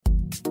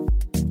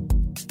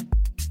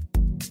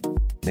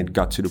It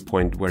got to the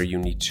point where you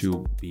need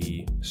to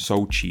be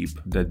so cheap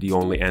that the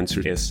only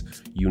answer is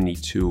you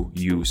need to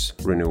use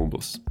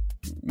renewables.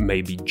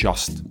 Maybe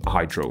just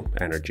hydro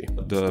energy.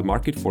 The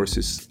market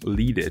forces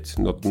lead it,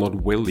 not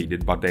will lead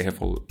it, but they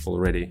have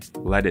already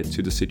led it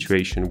to the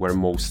situation where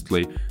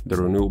mostly the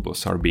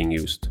renewables are being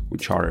used,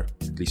 which are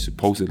at least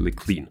supposedly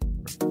clean.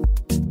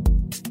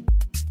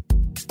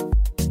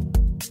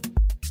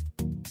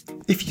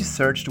 If you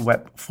search the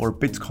web for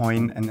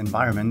Bitcoin and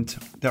environment,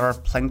 there are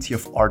plenty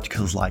of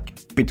articles like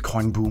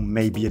Bitcoin boom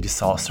may be a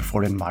disaster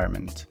for the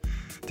environment.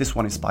 This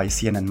one is by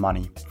CNN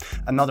Money.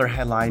 Another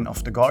headline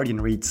of The Guardian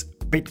reads,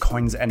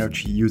 Bitcoin's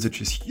energy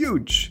usage is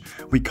huge.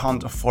 We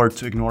can't afford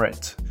to ignore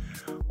it.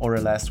 Or a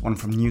last one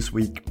from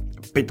Newsweek,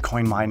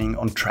 Bitcoin mining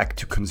on track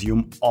to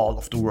consume all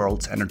of the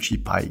world's energy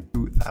by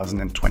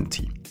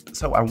 2020.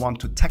 So I want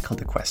to tackle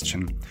the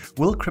question,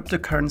 will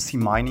cryptocurrency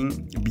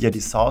mining be a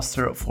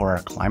disaster for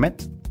our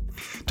climate?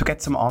 To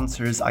get some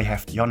answers, I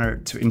have the honor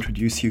to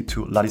introduce you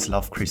to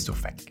Ladislav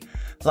Kristofek.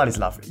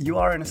 Ladislav, you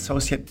are an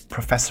associate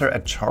professor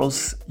at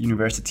Charles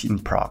University in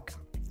Prague.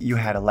 You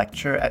had a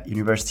lecture at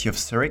University of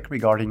Zurich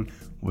regarding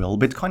will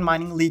Bitcoin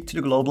mining lead to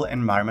the global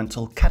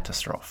environmental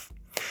catastrophe?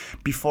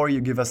 Before you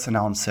give us an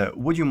answer,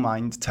 would you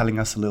mind telling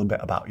us a little bit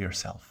about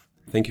yourself?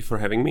 Thank you for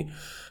having me.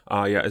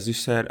 As you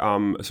said,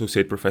 I'm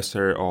Associate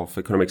Professor of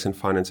Economics and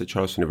Finance at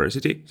Charles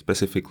University,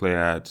 specifically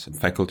at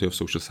Faculty of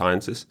Social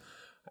Sciences,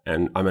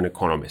 and I'm an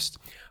economist.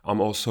 I'm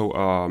also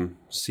a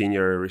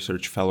Senior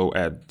Research Fellow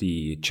at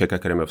the Czech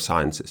Academy of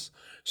Sciences.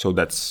 So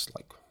that's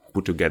like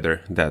put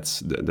together,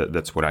 that's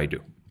what I do.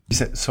 You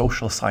said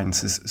social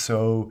sciences,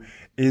 so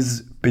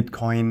is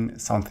Bitcoin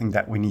something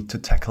that we need to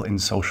tackle in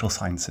social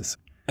sciences?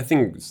 I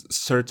think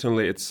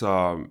certainly it's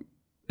a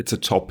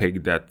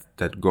topic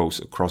that goes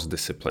across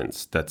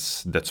disciplines.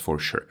 That's for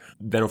sure.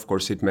 Then of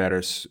course it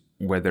matters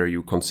whether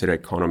you consider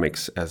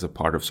economics as a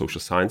part of social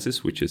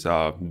sciences, which is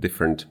a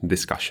different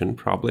discussion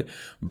probably.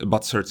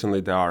 But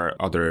certainly there are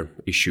other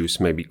issues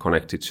maybe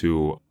connected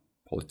to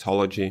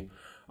politology,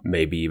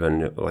 maybe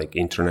even like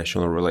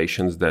international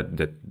relations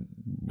that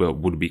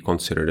would be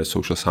considered as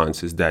social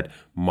sciences that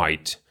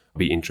might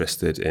be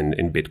interested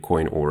in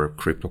Bitcoin or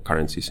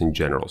cryptocurrencies in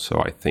general. So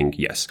I think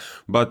yes,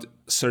 but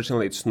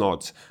certainly it's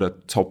not the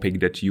topic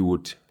that you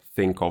would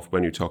think of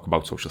when you talk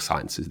about social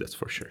sciences, that's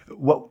for sure.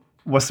 What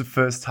was the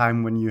first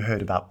time when you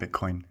heard about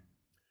Bitcoin?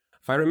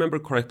 If I remember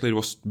correctly, it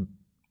was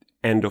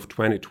end of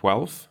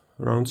 2012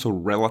 around, so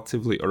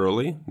relatively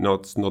early,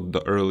 not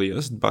the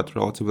earliest, but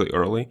relatively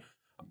early.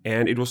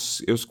 And it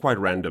was quite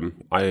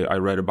random. I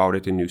read about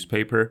it in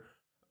newspaper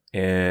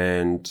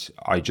and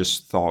I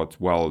just thought,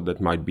 well,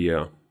 that might be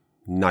a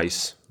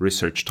nice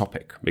research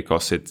topic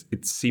because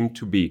it seemed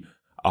to be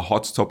a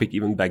hot topic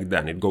even back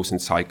then. It goes in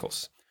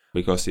cycles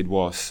because it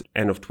was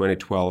end of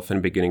 2012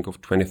 and beginning of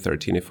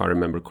 2013, if I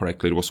remember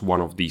correctly. It was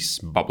one of these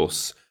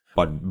bubbles.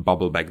 But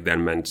bubble back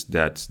then meant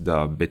that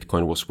the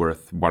Bitcoin was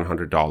worth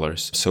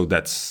 $100. So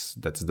that's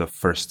the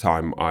first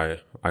time I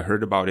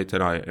heard about it,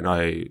 and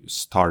I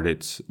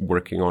started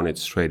working on it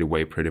straight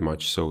away, pretty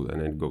much. So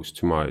then it goes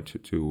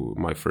to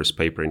my first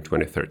paper in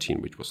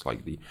 2013, which was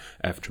like the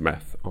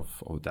aftermath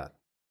of that.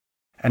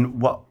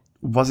 And what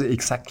was it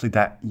exactly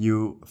that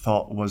you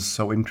thought was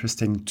so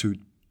interesting to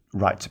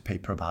write a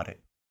paper about it?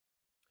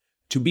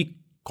 To be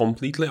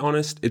completely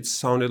honest, it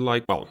sounded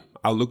like, well,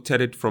 I looked at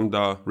it from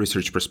the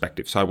research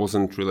perspective. So I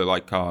wasn't really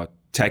like a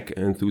tech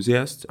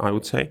enthusiast, I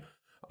would say.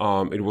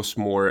 It was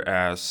more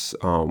as,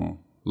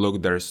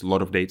 look, there's a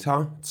lot of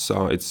data.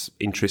 So it's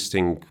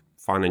interesting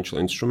financial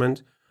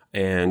instrument,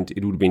 and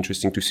it would be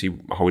interesting to see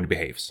how it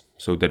behaves.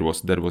 So that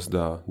was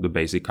the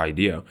basic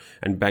idea.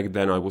 And back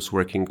then I was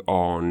working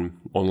on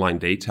online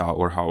data,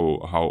 or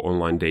how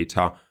online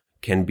data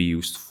can be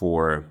used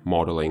for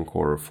modeling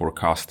or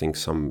forecasting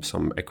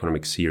some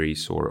economic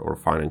series or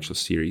financial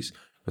series.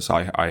 Because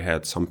I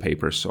had some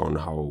papers on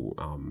how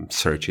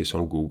searches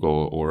on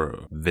Google or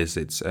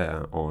visits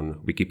on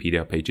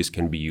Wikipedia pages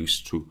can be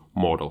used to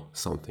model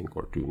something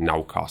or to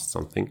nowcast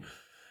something.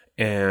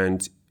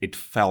 And it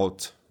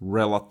felt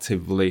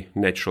relatively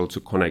natural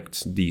to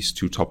connect these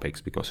two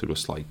topics because it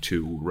was like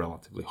two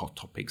relatively hot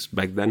topics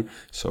back then.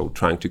 So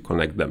trying to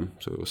connect them.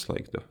 So it was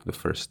like the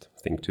first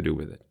thing to do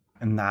with it.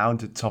 And now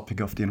the topic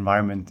of the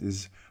environment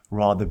is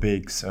rather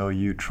big. So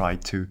you try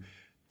to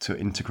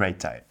integrate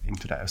that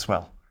into that as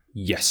well.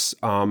 Yes,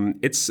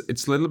 it's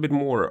a little bit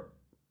more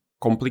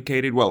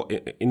complicated. Well,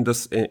 in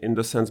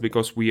the sense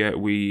because we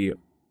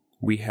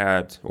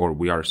had, or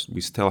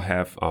we still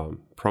have a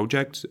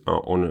project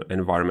on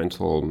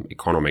environmental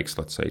economics,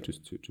 let's say,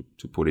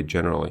 to put it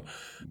generally,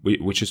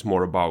 which is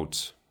more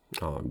about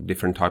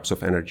different types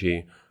of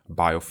energy,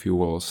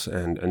 biofuels,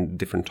 and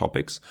different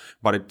topics.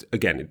 But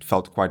it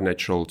felt quite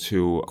natural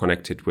to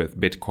connect it with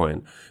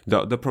Bitcoin.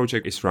 The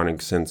project is running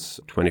since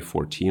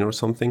 2014 or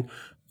something.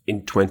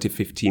 In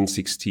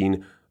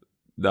 2015-16,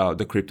 the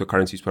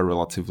cryptocurrencies were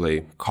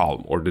relatively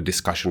calm, or the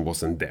discussion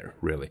wasn't there,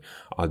 really.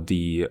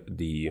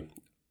 The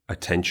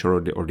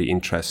attention or the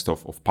interest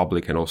of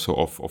public and also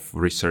of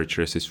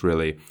researchers is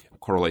really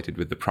correlated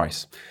with the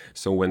price.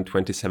 So when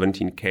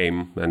 2017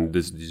 came and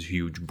this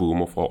huge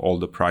boom of all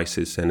the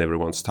prices and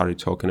everyone started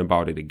talking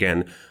about it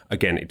again,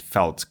 it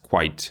felt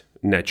quite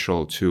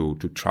natural to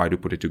try to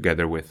put it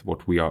together with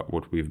what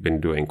we've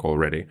been doing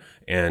already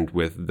and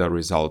with the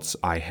results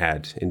I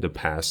had in the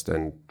past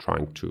and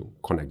trying to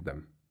connect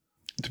them.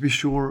 To be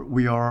sure,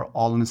 we are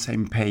all on the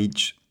same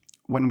page.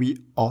 When we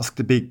ask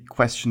the big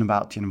question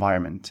about the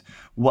environment,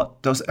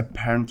 what does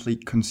apparently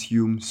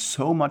consume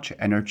so much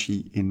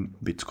energy in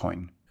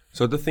Bitcoin?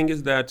 So the thing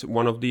is that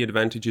one of the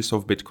advantages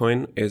of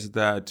Bitcoin is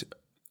that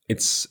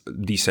it's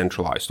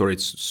decentralized, or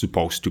it's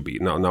supposed to be.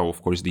 Now,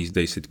 of course, these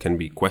days it can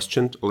be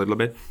questioned a little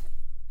bit.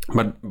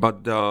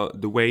 But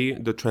the way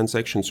the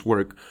transactions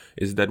work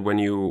is that when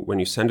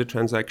you send a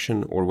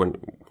transaction or when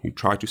you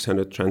try to send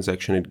a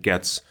transaction, it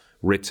gets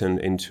written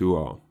into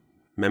a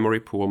memory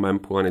pool,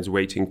 mempool, and it's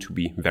waiting to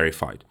be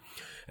verified.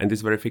 And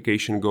this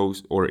verification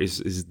goes or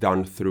is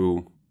done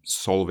through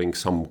solving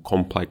some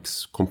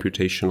complex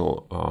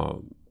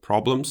computational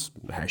problems,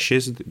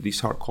 hashes,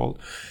 these are called.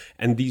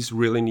 And these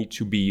really need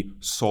to be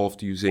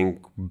solved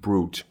using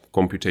brute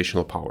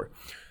computational power.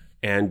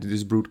 And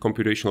this brute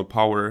computational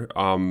power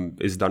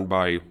is done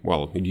by,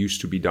 it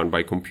used to be done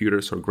by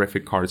computers or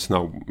graphic cards,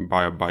 now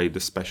by the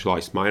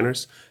specialized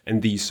miners.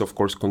 And these, of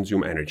course,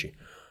 consume energy.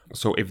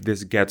 So if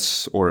this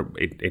gets, or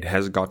it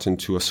has gotten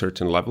to a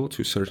certain level,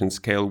 to a certain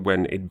scale,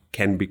 when it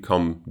can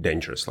become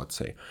dangerous, let's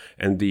say.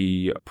 And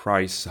the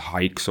price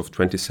hikes of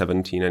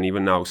 2017, and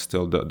even now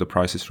still the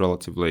price is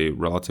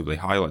relatively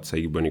high, let's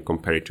say, when you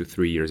compare it to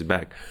 3 years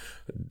back.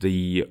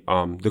 The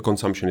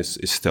consumption is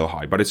still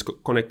high, but it's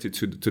connected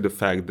to the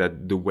fact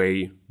that the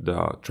way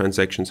the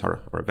transactions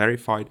are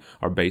verified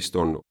are based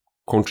on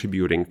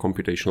contributing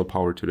computational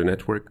power to the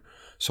network,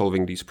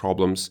 solving these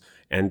problems.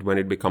 And when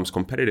it becomes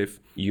competitive,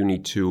 you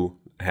need to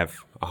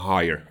have a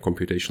higher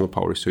computational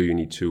power. So you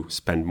need to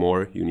spend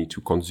more, you need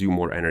to consume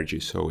more energy.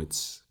 So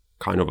it's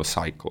kind of a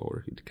cycle,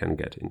 or it can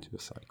get into a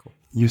cycle.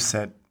 You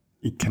said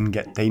it can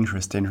get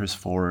dangerous. Dangerous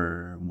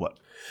for what?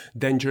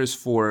 Dangerous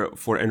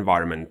for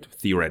environment,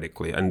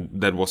 theoretically. And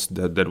that was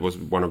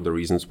one of the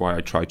reasons why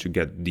I tried to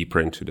get deeper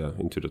into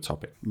the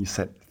topic. You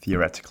said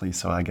theoretically,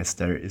 so I guess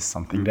there is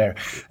something there.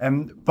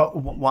 But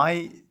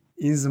why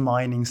is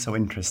mining so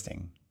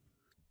interesting?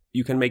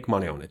 You can make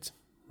money on it,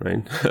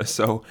 right?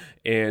 So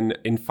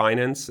in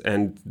finance,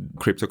 and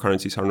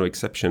cryptocurrencies are no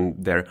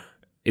exception,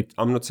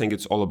 I'm not saying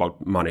it's all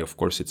about money. Of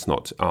course, it's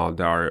not.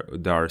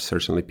 There are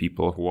certainly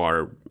people who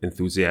are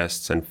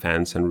enthusiasts and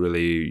fans and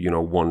really,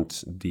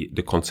 want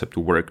the concept to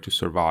work, to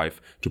survive,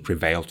 to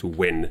prevail, to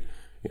win,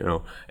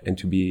 and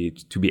to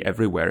be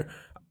everywhere.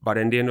 But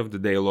at the end of the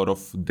day, a lot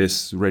of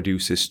this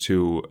reduces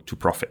to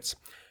profits.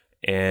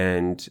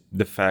 And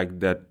the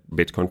fact that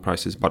Bitcoin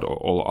prices, but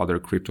all other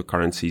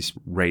cryptocurrencies,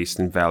 raised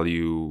in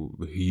value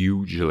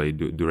hugely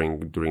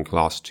during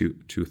last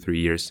 2-3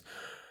 years,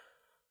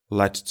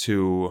 led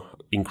to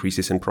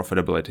increases in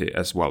profitability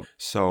as well.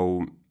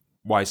 So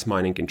why is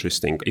mining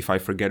interesting? If I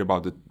forget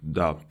about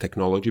the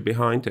technology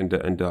behind and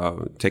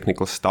the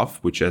technical stuff,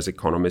 which as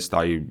economist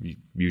I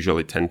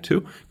usually tend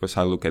to, because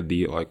I look at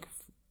the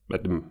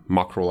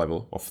macro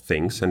level of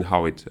things and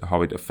how it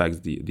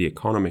affects the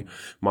economy,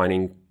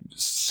 mining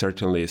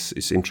certainly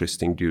is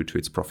interesting due to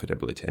its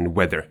profitability and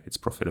whether it's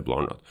profitable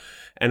or not.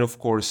 And of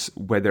course,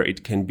 whether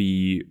it can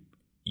be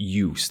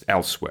used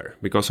elsewhere,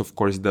 because of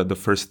course the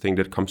first thing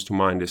that comes to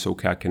mind is,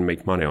 okay, I can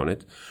make money on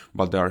it,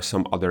 but there are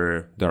some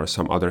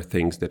other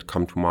things that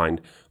come to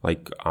mind,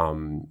 like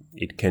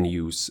it can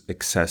use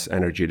excess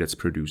energy that's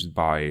produced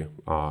by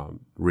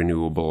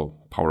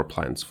renewable power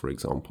plants, for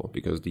example,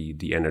 because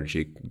the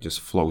energy just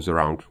flows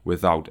around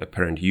without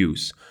apparent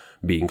use,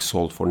 being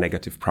sold for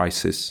negative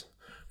prices,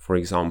 for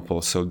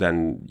example. So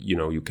then,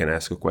 you can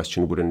ask a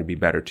question, wouldn't it be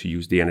better to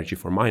use the energy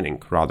for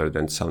mining rather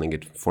than selling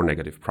it for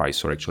negative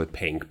price, or actually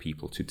paying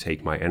people to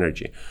take my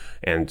energy,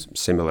 and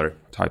similar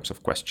types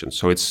of questions.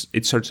 So it's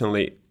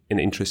certainly an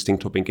interesting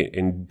topic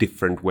in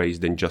different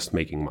ways than just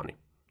making money.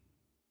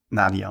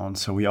 Now the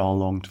answer we all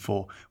longed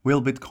for.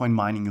 Will Bitcoin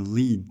mining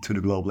lead to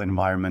the global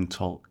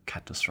environmental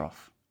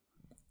catastrophe?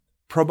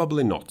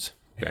 Probably not.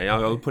 Okay,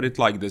 I'll put it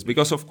like this,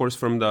 because of course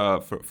from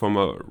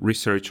a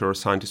researcher or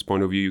scientist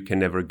point of view, you can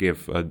never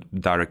give a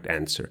direct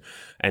answer.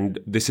 And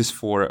this is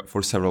for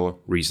several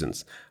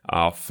reasons.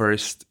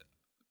 First,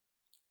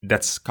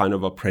 that's kind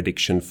of a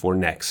prediction for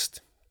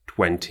next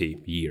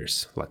 20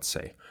 years, let's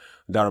say.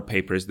 There are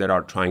papers that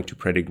are trying to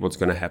predict what's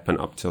going to happen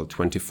up till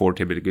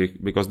 2040,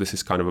 because this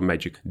is kind of a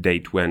magic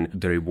date when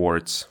the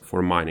rewards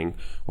for mining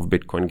of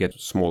Bitcoin get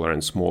smaller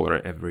and smaller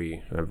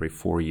every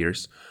 4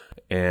 years.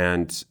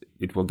 And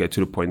it will get to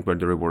the point where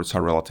the rewards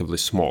are relatively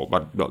small,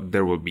 but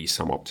there will be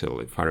some up till,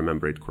 if I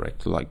remember it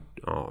correctly, like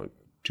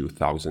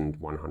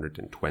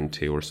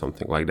 2120 or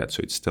something like that.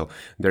 So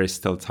there is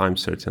still time,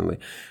 certainly.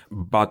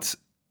 But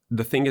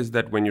the thing is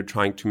that when you're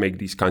trying to make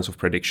these kinds of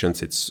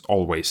predictions, it's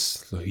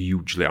always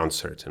hugely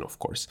uncertain, of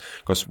course,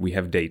 because we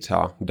have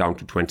data down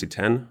to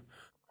 2010,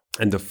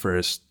 and the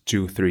first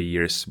 2-3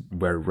 years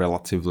were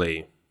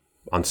relatively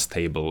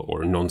unstable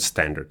or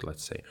non-standard,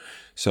 let's say.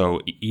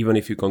 So even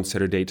if you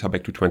consider data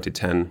back to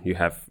 2010, you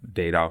have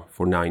data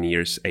for 9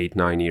 years,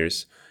 9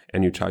 years,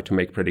 and you try to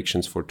make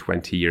predictions for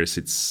 20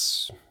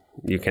 years,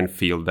 you can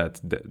feel that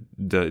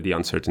the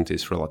uncertainty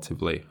is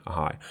relatively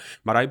high.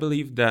 But I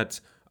believe that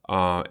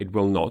it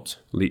will not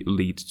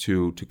lead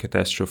to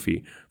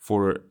catastrophe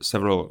for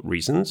several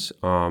reasons.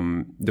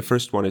 The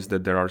first one is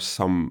that there are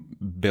some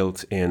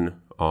built-in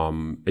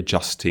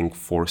adjusting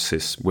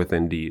forces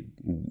within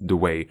the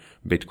way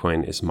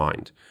Bitcoin is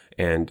mined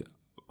and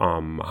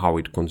how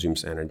it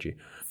consumes energy.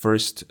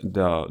 First,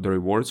 the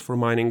rewards for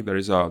mining. There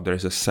is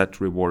a set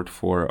reward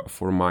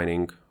for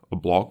mining a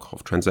block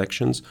of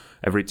transactions.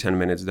 Every 10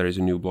 minutes there is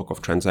a new block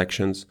of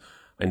transactions.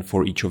 And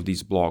for each of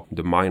these blocks,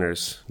 the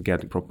miners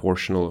get a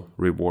proportional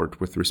reward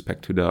with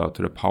respect to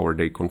the power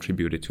they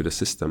contributed to the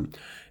system.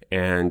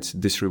 And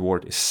this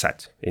reward is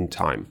set in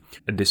time.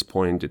 At this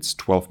point, it's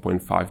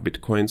 12.5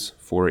 Bitcoins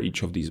for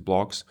each of these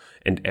blocks.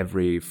 And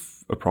every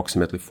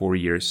approximately 4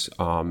 years,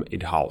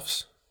 it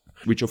halves.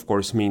 Which, of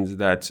course, means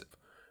that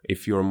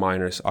if your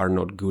miners are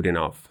not good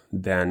enough,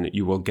 then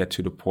you will get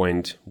to the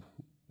point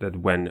that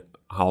when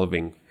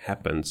halving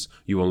happens,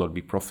 you will not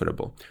be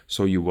profitable.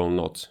 So you will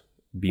not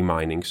be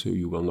mining, so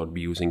you will not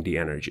be using the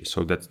energy.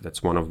 So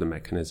that's one of the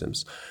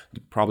mechanisms. The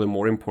probably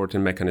more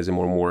important mechanism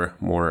or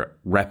more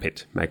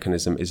rapid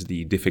mechanism is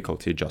the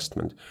difficulty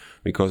adjustment,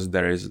 because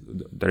there is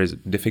a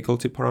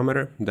difficulty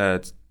parameter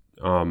that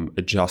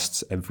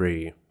adjusts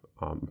every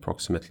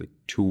approximately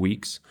 2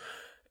 weeks,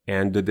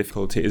 and the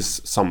difficulty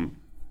is some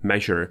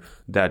measure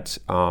that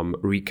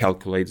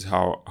recalculates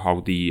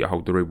how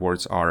the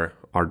rewards are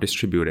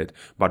distributed,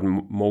 but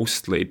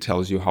mostly it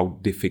tells you how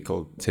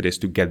difficult it is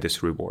to get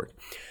this reward.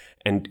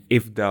 And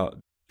if the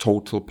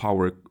total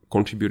power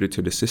contributed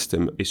to the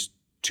system is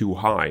too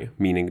high,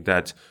 meaning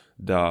that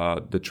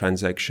the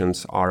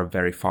transactions are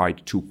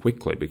verified too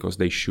quickly, because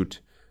it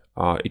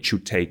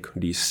should take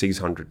these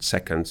 600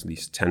 seconds,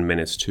 these 10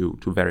 minutes to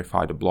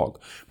verify the block.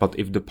 But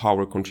if the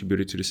power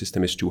contributed to the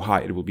system is too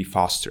high, it will be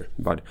faster.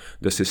 But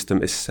the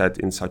system is set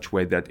in such a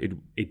way that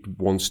it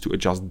wants to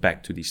adjust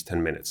back to these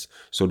 10 minutes.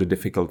 So the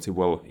difficulty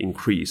will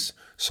increase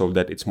so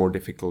that it's more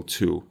difficult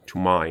to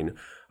mine.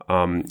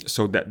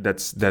 So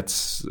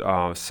that's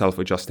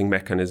self-adjusting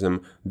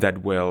mechanism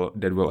that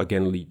will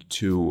again lead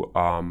to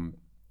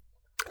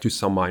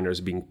some miners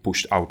being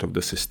pushed out of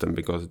the system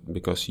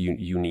because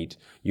you need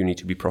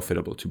to be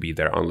profitable to be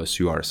there, unless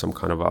you are some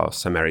kind of a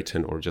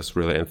Samaritan or just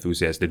really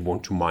enthusiast that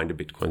want to mine the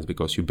Bitcoins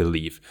because you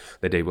believe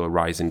that they will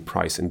rise in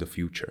price in the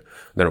future.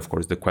 Then of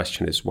course the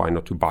question is why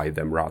not to buy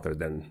them rather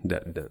than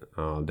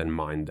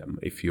mine them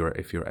if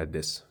you're at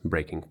this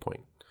breaking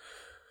point.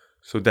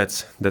 So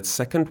that's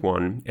second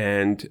one,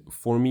 and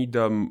for me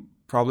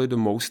probably the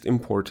most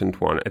important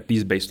one, at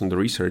least based on the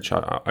research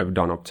I've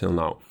done up till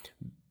now,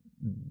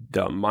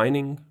 the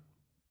mining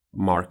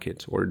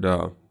market or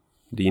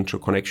the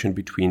interconnection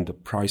between the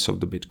price of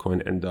the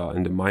Bitcoin and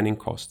the mining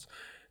costs,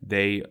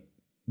 they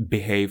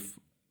behave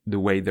the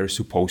way they're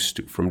supposed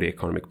to from the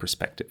economic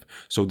perspective.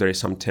 So there is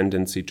some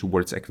tendency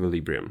towards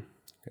equilibrium,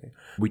 okay?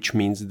 Which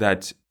means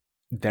that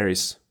there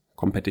is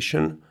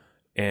competition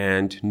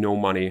and no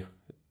money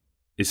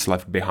is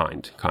left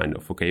behind, kind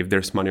of. Okay, if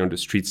there's money on the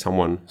street,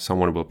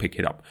 someone will pick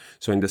it up.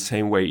 So in the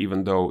same way,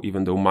 even though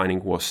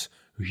mining was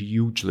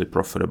hugely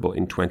profitable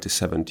in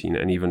 2017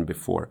 and even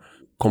before,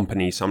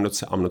 companies, I'm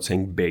not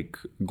saying big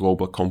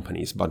global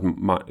companies, but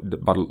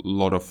a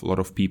lot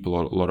of people,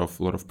 a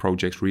lot of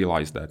projects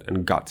realized that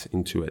and got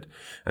into it,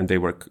 and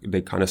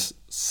they kind of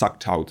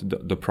sucked out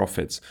the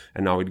profits,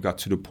 and now it got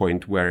to the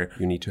point where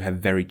you need to have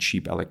very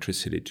cheap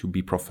electricity to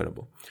be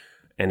profitable,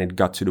 and it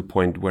got to the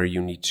point where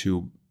you need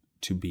to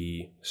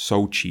be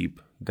so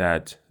cheap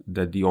that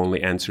the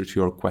only answer to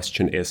your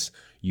question is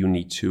you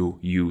need to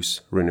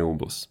use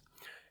renewables,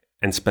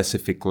 and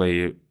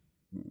specifically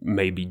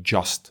maybe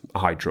just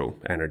hydro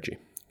energy,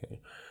 okay?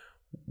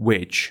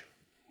 Which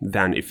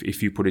then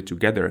if you put it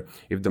together,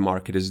 if the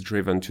market is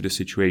driven to the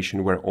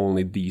situation where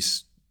only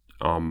these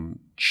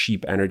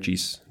cheap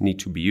energies need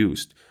to be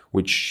used,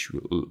 which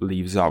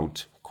leaves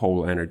out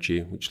coal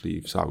energy, which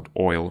leaves out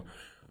oil,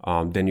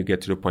 then you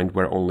get to the point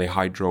where only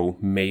hydro,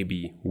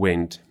 maybe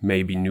wind,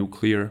 maybe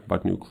nuclear,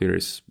 but nuclear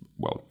is,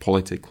 well,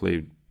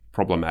 politically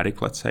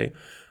problematic, let's say.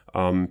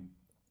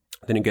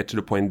 Then you get to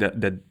the point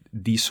that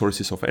these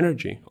sources of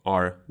energy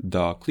are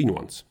the clean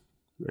ones.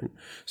 Right?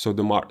 So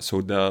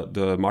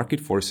the market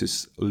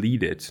forces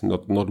lead it,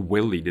 not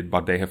will lead it,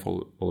 but they have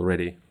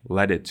already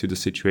led it to the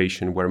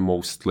situation where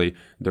mostly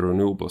the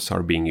renewables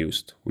are being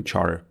used, which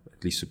are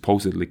at least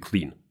supposedly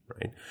clean,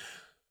 right?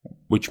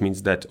 Which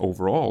means that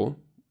overall,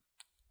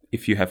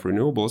 if you have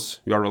renewables,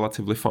 you are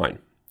relatively fine.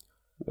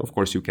 Of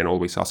course, you can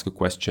always ask a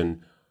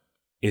question,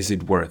 is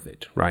it worth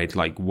it, right?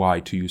 Like, why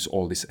to use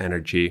all this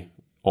energy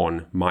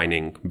on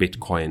mining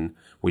Bitcoin,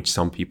 which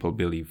some people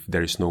believe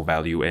there is no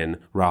value in,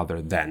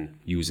 rather than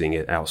using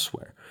it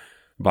elsewhere?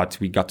 But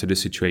we got to the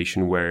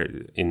situation where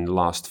in the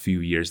last few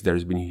years,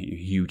 there's been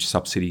huge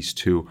subsidies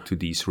to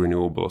these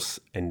renewables.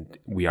 And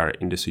we are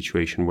in the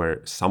situation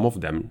where some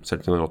of them,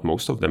 certainly not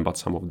most of them, but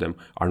some of them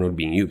are not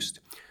being used.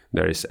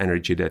 There is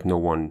energy that no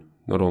one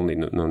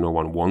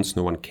wants,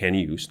 no one can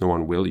use, no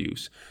one will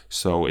use.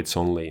 So it's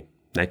only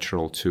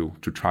natural to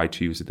try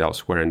to use it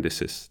elsewhere. And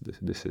this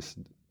is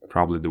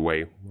probably the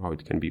way how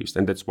it can be used.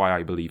 And that's why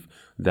I believe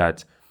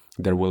that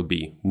there will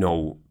be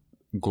no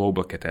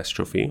global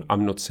catastrophe.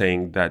 I'm not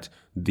saying that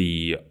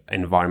the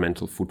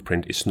environmental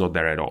footprint is not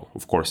there at all.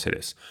 Of course it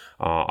is.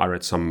 I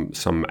read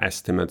some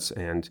estimates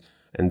and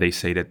they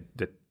say that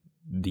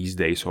these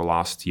days or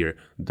last year,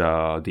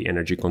 the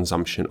energy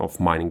consumption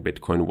of mining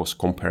Bitcoin was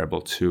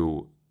comparable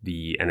to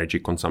the energy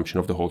consumption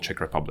of the whole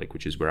Czech Republic,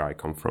 which is where I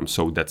come from.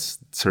 So that's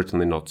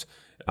certainly not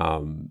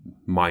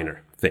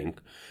minor thing.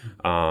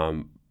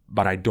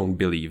 But I don't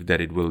believe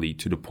that it will lead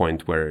to the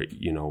point where,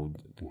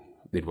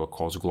 it will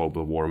cause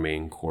global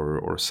warming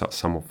or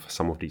some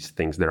of these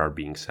things that are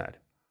being said.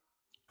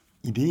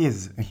 It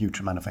is a huge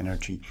amount of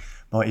energy.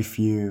 But if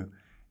you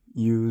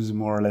use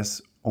more or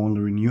less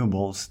only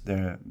renewables,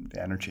 the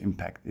energy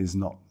impact is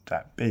not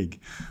that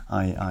big.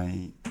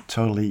 I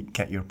totally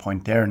get your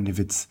point there. And if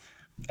it's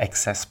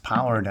excess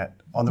power that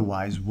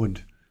otherwise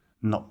would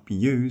not be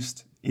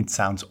used, it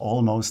sounds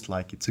almost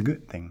like it's a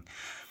good thing.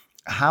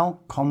 How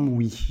come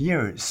we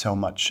hear so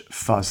much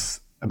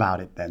fuss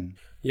about it then?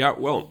 Yeah,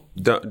 well,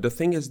 the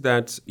thing is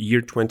that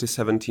year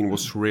 2017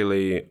 was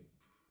really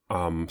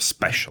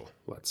special,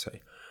 let's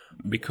say,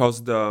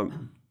 because the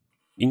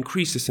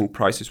increases in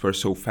prices were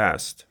so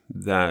fast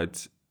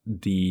that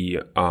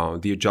the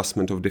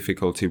adjustment of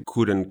difficulty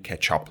couldn't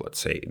catch up, let's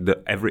say.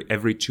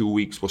 Every 2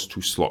 weeks was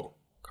too slow,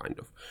 kind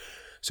of.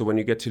 So when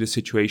you get to the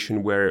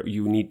situation where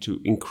you need to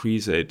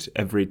increase it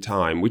every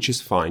time, which is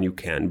fine, you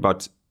can,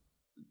 but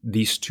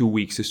these 2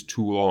 weeks is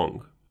too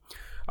long.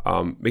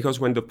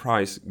 Because when the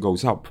price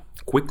goes up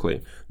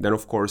quickly, then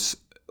of course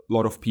a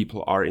lot of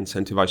people are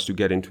incentivized to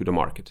get into the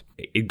market.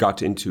 It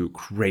got into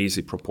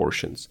crazy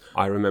proportions.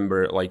 I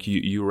remember, like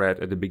you read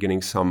at the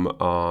beginning some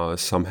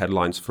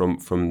headlines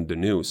from the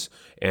news,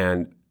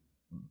 and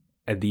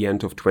at the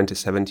end of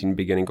 2017,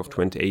 beginning of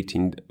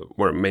 2018,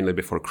 or mainly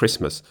before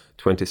Christmas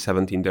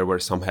 2017, there were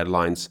some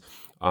headlines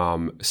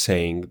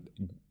saying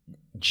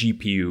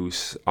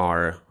GPUs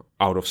are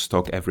out of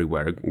stock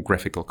everywhere,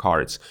 graphical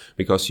cards,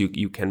 because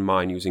you can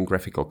mine using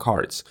graphical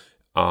cards,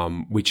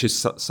 which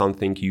is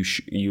something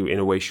you in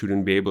a way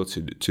shouldn't be able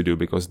to do,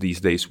 because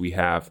these days we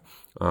have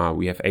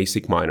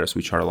ASIC miners,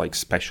 which are like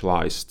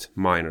specialized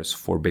miners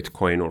for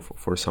Bitcoin or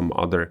for some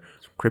other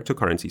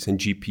cryptocurrencies, and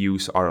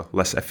GPUs are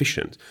less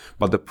efficient.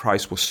 But the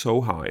price was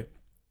so high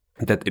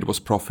that it was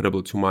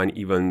profitable to mine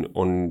even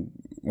on,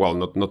 well,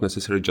 not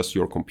necessarily just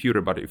your computer,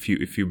 but if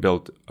you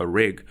built a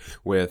rig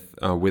with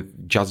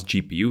just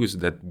GPUs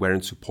that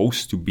weren't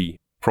supposed to be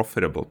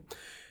profitable,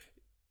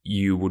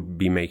 you would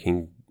be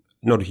making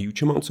not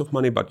huge amounts of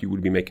money, but you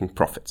would be making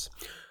profits.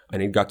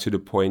 And it got to the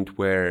point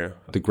where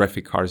the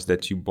graphic cards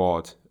that you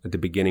bought at the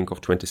beginning of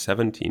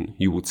 2017,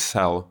 you would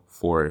sell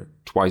for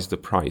twice the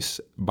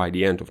price by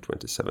the end of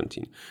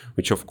 2017,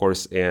 which of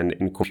course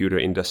in computer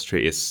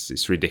industry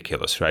is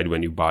ridiculous, right?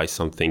 When you buy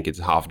something, it's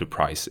half the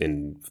price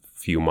in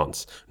few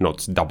months,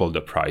 not double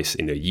the price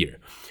in a year.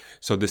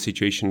 So the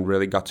situation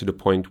really got to the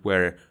point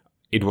where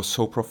it was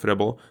so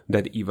profitable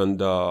that even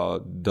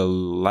the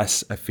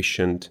less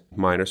efficient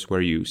miners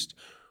were used,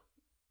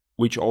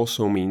 which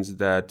also means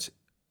that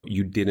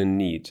you didn't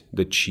need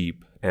the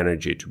cheap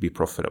energy to be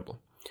profitable.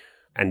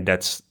 And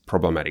that's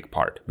problematic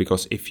part,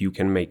 because if you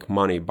can make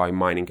money by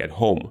mining at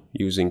home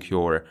using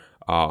your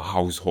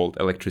household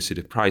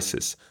electricity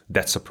prices,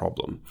 that's a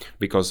problem.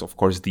 Because of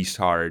course these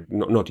are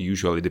not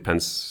usually,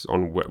 depends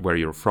on where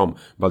you're from,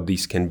 but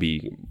these can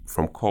be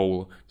from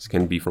coal, this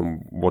can be from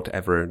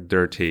whatever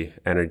dirty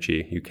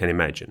energy you can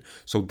imagine.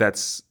 So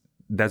that's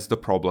the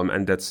problem,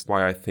 and that's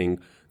why I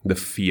think the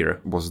fear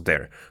was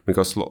there,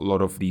 because a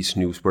lot of these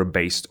news were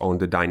based on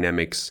the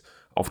dynamics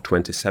of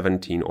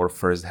 2017 or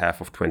first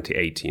half of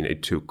 2018.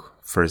 It took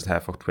first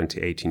half of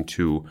 2018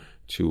 to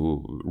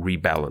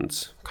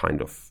rebalance, kind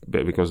of,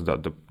 because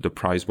the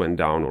price went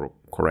down or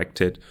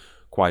corrected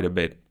quite a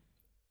bit,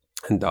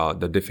 and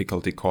the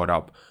difficulty caught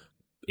up.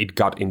 It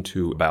got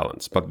into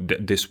balance, but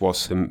this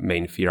was the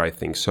main fear, I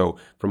think. So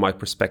from my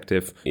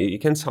perspective,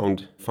 it can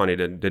sound funny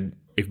that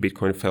if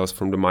Bitcoin fails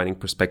from the mining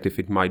perspective,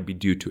 it might be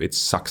due to its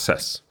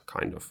success,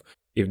 kind of.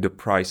 If the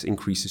price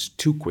increases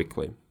too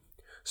quickly,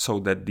 so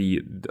that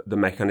the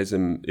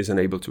mechanism isn't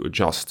able to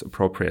adjust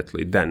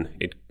appropriately, then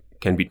it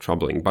can be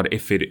troubling. But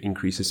if it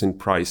increases in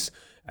price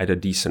at a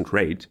decent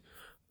rate,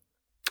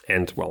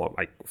 and well,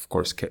 I of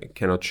course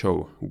cannot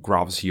show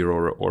graphs here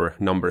or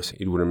numbers,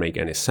 it wouldn't make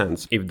any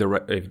sense. If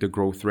the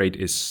growth rate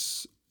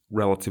is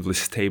relatively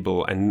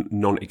stable and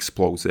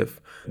non-explosive,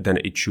 then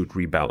it should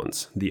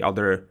rebalance. The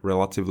other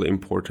relatively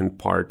important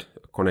part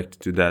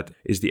connected to that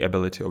is the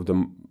ability of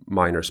the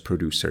miners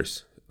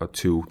producers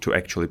to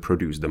actually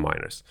produce the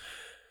miners,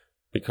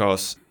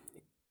 because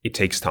it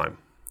takes time.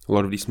 A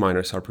lot of these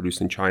miners are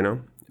produced in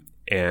China,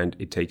 and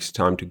it takes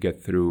time to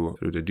get through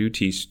the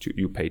duties.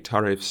 You pay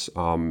tariffs.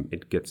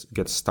 It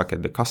gets stuck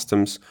at the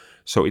customs,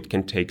 so it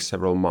can take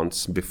several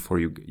months before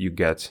you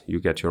get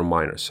your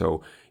miner.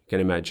 So you can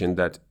imagine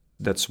that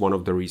that's one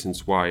of the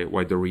reasons why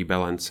the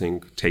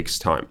rebalancing takes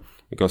time.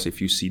 Because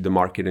if you see the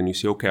market and you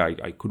say, okay,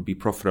 I could be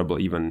profitable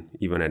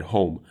even at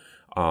home,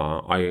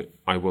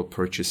 I will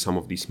purchase some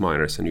of these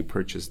miners, and you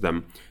purchase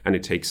them, and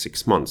it takes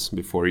 6 months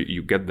before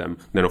you get them,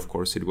 then of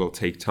course it will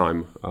take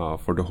time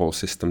for the whole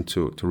system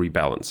to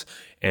rebalance.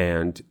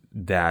 And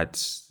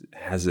that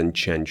hasn't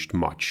changed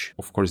much.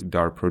 Of course, they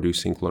are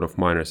producing a lot of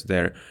miners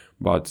there,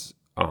 but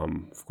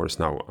of course,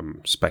 now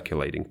I'm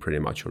speculating pretty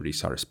much, or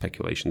these are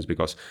speculations,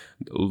 because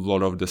a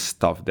lot of the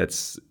stuff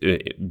that's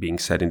being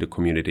said in the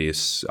community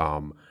is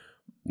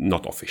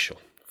not official,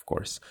 of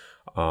course.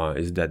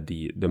 Is that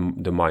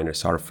the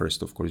miners are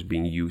first, of course,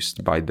 being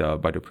used by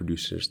the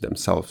producers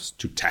themselves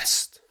to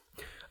test,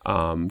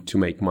 to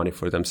make money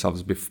for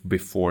themselves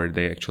before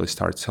they actually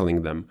start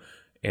selling them,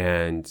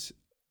 and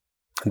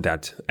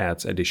that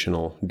adds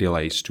additional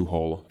delays to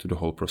the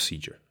whole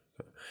procedure.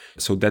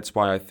 So that's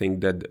why I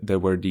think that there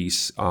were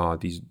these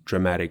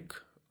dramatic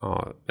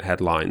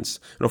headlines,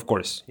 and of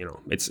course,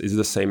 it's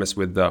the same as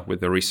with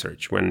the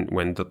research.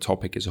 When the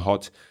topic is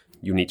hot,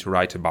 you need to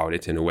write about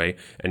it in a way,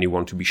 and you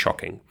want to be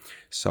shocking.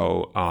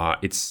 So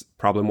it's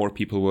probably more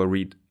people will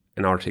read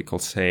an article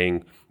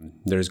saying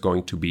there's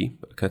going to be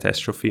a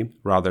catastrophe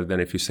rather than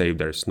if you say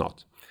there's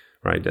not.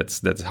 Right?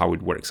 That's how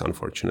it works,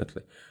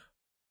 unfortunately.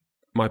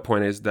 My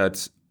point is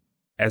that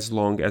as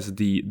long as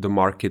the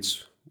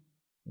markets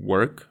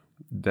work,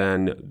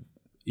 then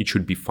it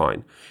should be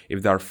fine.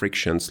 If there are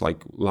frictions,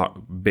 like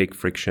big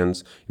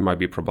frictions, it might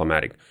be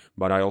problematic.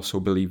 But I also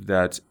believe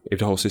that if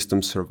the whole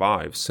system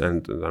survives,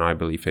 and I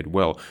believe it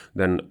will,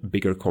 then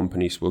bigger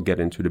companies will get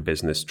into the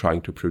business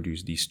trying to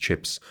produce these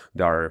chips.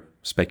 There are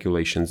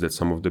speculations that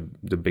some of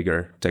the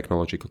bigger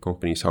technological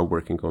companies are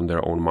working on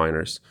their own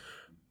miners.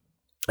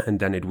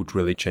 And then it would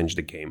really change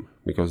the game,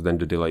 because then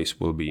the delays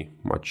will be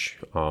much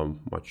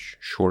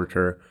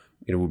shorter.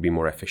 It will be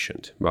more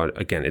efficient. But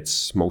again,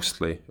 it's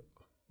mostly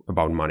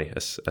about money,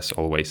 as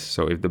always.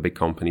 So if the big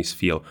companies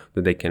feel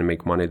that they can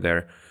make money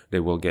there, they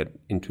will get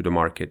into the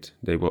market.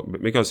 They will,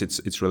 because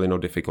it's really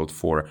not difficult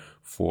for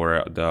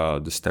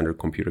the standard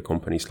computer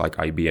companies like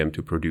IBM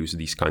to produce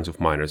these kinds of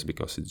miners,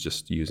 because it's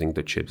just using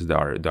the chips they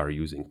are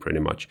using, pretty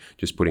much,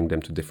 just putting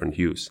them to different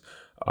use.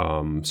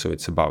 So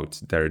it's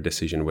about their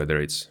decision whether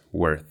it's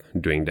worth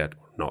doing that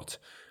or not.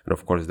 And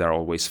of course, they're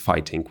always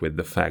fighting with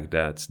the fact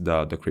that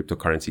the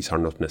cryptocurrencies are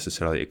not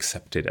necessarily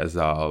accepted as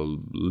a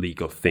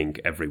legal thing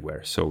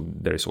everywhere. So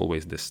there's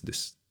always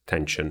this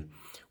tension,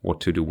 what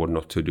to do, what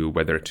not to do,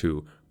 whether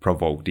to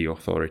provoke the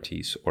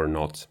authorities or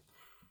not.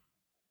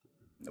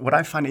 What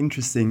I find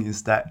interesting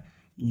is that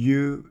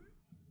you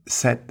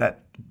said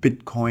that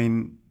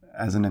Bitcoin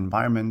as an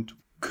environment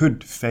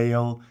could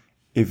fail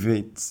if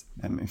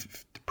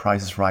if the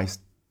prices rise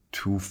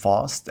too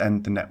fast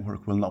and the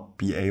network will not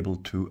be able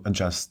to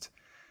adjust.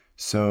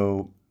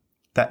 So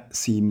that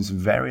seems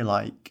very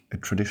like a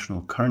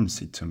traditional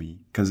currency to me,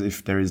 because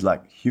if there is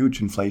like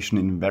huge inflation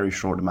in a very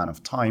short amount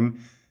of time,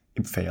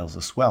 it fails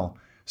as well.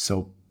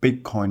 So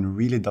Bitcoin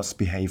really does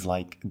behave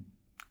like a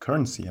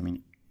currency. I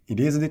mean, it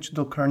is a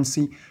digital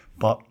currency,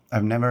 but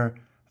I've never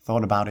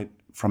thought about it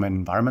from an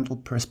environmental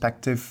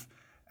perspective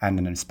and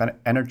an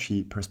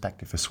energy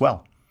perspective as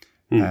well.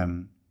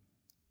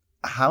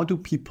 How do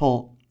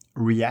people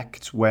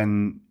react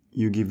when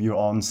you give your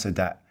answer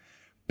that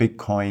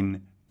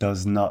Bitcoin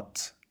does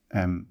not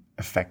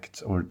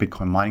affect, or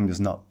Bitcoin mining does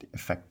not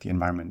affect the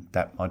environment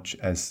that much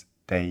as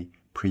they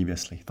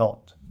previously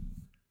thought?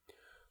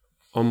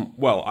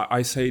 Well,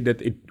 I say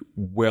that it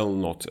will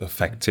not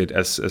affect it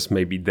as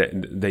maybe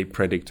they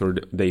predict or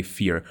they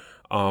fear.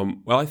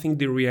 Well, I think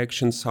the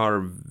reactions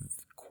are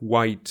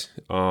quite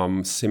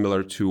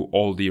similar to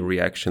all the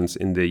reactions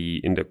in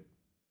the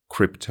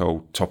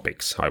crypto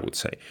topics, I would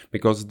say,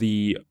 because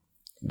the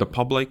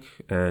public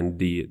and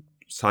the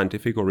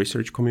scientific or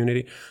research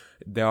community,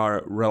 they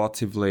are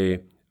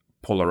relatively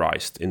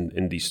polarized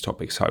in these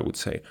topics, I would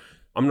say.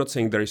 I'm not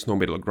saying there is no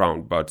middle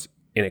ground, but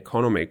in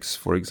economics,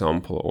 for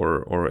example,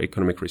 or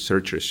economic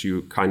researchers,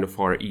 you kind of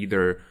are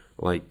either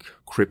like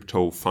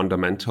crypto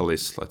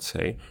fundamentalists, let's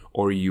say,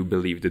 or you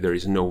believe that there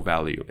is no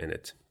value in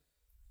it.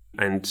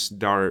 And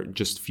there are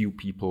just few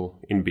people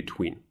in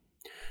between.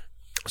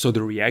 So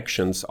the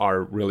reactions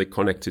are really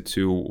connected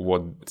to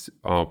what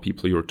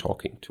people you're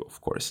talking to,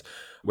 of course.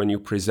 When you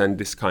present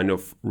this kind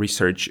of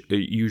research,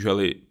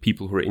 usually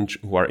people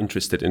who are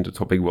interested in the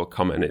topic will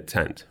come and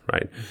attend,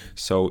 right? Mm-hmm.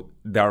 So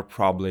they are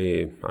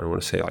probably, I don't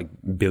want to say like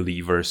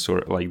believers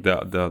or like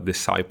the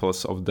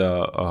disciples of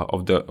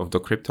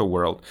the crypto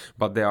world,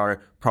 but they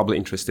are probably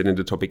interested in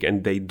the topic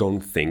and they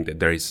don't think that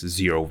there is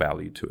zero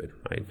value to it,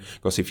 right? Mm-hmm.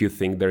 Because if you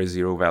think there is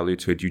zero value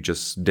to it, you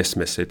just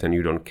dismiss it and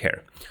you don't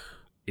care.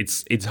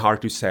 It's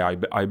hard to say.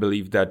 I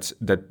believe that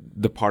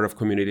the part of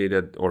community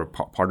that, or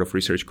part of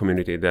research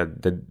community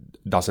that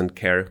doesn't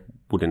care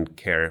wouldn't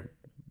care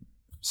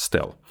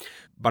still.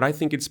 But I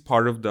think it's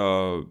part of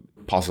the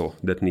puzzle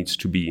that needs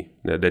to be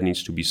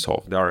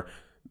solved. There are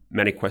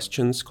many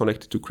questions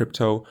connected to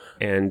crypto,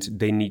 and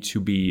they need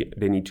to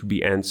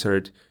be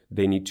answered.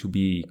 They need to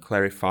be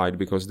clarified,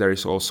 because there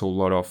is also a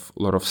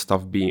lot of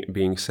stuff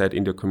being said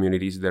in the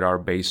communities that are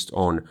based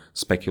on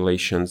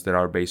speculations, that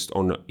are based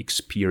on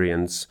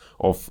experience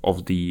of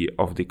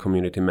the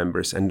community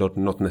members, and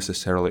not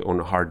necessarily on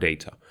hard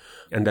data.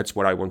 And that's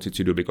what I wanted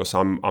to do, because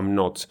I'm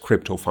not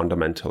crypto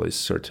fundamentalist,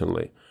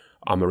 certainly.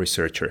 I'm a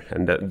researcher,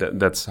 and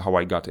that's how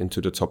I got into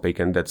the topic,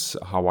 and that's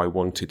how I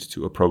wanted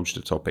to approach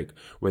the topic,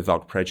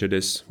 without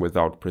prejudice,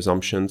 without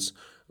presumptions,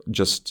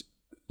 just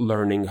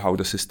learning how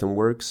the system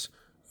works,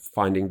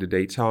 finding the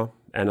data,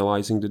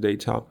 analyzing the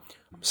data,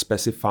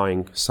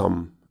 specifying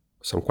some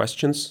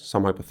questions,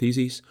 some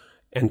hypotheses,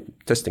 and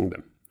testing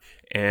them.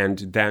 And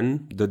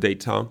then the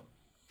data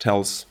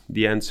tells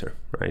the answer,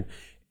 right?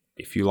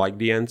 If you like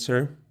the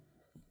answer,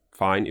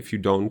 fine. If you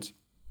don't,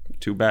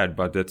 too bad,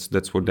 but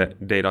that's what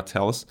that data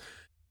tells.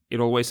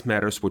 It always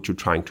matters what you're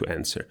trying to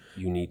answer.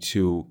 You need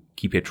to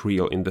keep it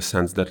real, in the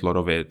sense that a lot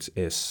of it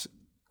is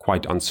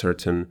quite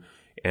uncertain,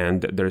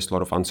 and there is a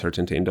lot of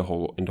uncertainty in the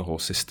whole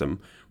system.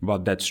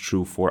 But that's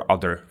true for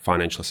other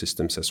financial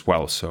systems as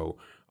well. So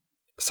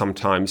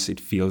sometimes it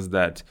feels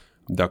that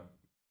the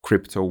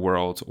crypto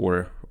world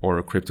or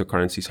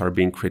cryptocurrencies are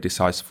being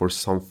criticized for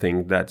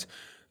something that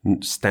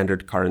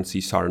standard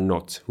currencies are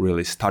not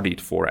really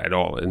studied for at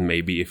all. And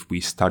maybe if we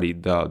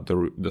studied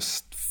the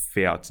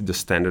fiat, the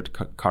standard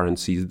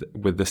currencies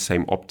with the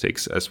same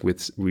optics as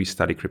we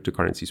study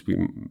cryptocurrencies,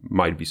 we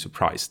might be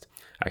surprised,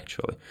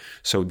 actually.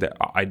 So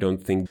I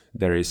don't think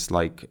there is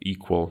like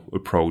equal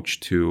approach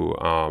to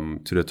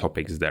the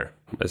topics there.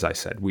 As I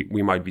said,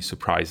 we might be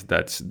surprised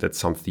that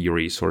some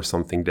theories or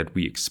something that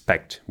we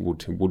expect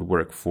would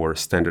work for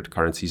standard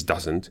currencies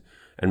doesn't,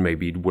 and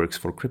maybe it works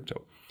for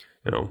crypto.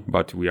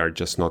 But we are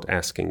just not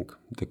asking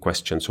the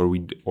questions, or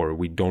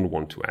we don't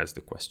want to ask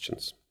the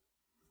questions.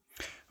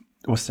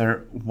 Was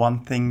there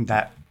one thing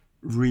that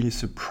really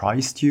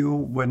surprised you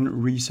when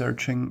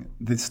researching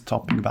this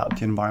topic about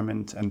the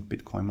environment and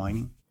Bitcoin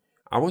mining?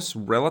 I was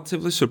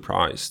relatively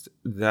surprised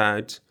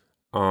that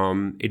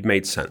it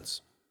made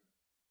sense,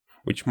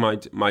 which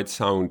might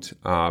sound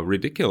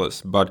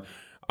ridiculous, but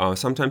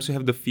sometimes you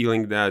have the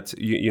feeling that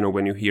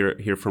when you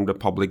hear from the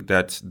public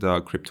that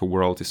the crypto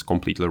world is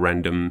completely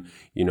random,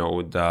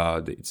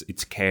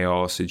 it's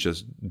chaos, it's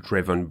just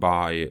driven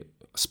by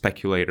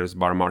speculators,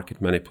 by market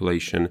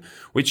manipulation,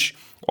 which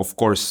of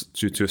course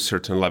to a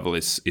certain level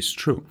is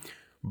true.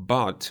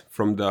 But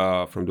from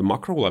the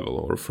macro level,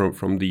 or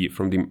from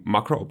the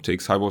macro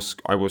optics, I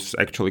was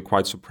actually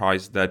quite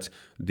surprised that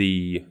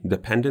the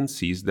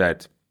dependencies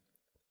that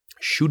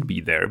should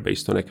be there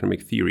based on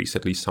economic theories,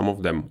 at least some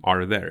of them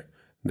are there.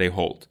 They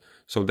hold.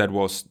 So that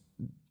was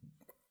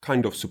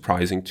kind of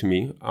surprising to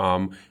me.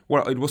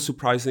 Well, it was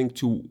surprising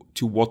to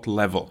what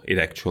level it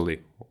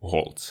actually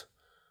holds,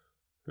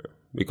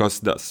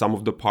 because some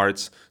of the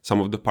parts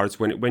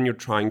when you're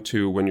trying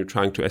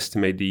to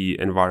estimate the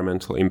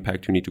environmental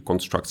impact, you need to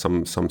construct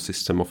some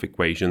system of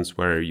equations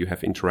where you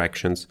have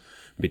interactions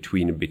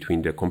between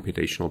the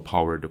computational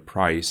power, the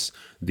price,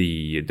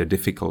 the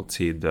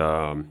difficulty,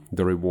 the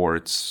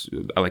rewards,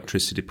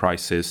 electricity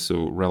prices.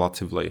 So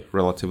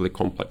relatively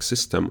complex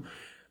system,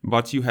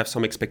 but you have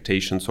some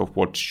expectations of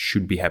what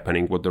should be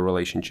happening, what the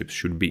relationships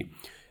should be.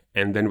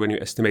 And then when you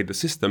estimate the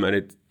system, and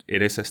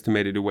it is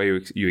estimated the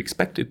way you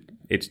expected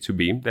it to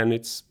be, then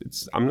it's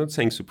I'm not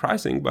saying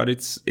surprising, but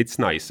it's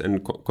nice.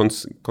 And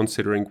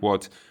considering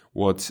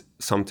what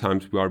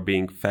sometimes we are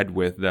being fed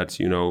with, that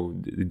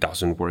it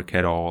doesn't work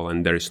at all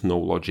and there is no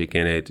logic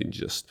in it, it's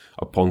just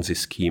a Ponzi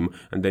scheme,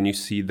 and then you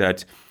see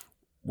that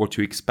what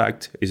you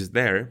expect is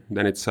there,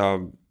 then it's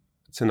a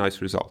nice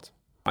result.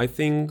 I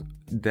think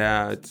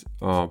that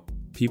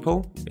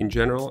people in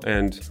general,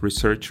 and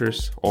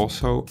researchers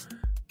also,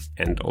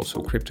 and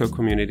also crypto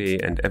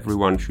community, and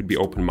everyone should be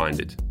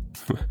open-minded.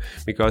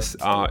 Because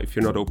if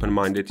you're not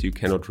open-minded, you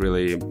cannot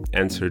really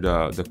answer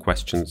the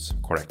questions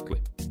correctly.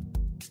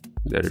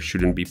 There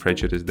shouldn't be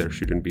prejudice, there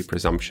shouldn't be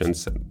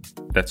presumptions, and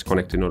that's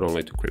connected not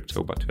only to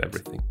crypto, but to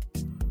everything.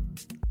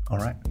 All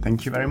right.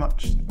 Thank you very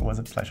much. It was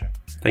a pleasure.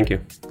 Thank you.